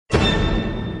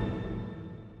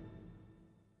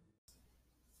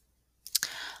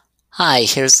Hi,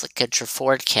 here's look at your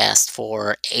forecast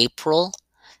for April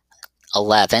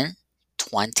 11,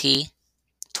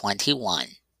 2021.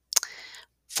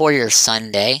 For your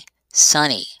Sunday,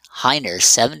 sunny, high near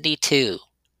 72.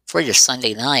 For your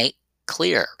Sunday night,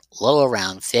 clear, low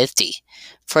around 50.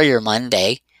 For your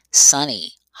Monday,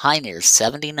 sunny, high near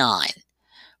 79.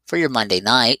 For your Monday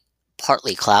night,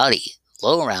 partly cloudy,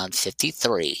 low around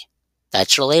 53.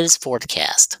 That's your latest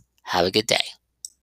forecast. Have a good day.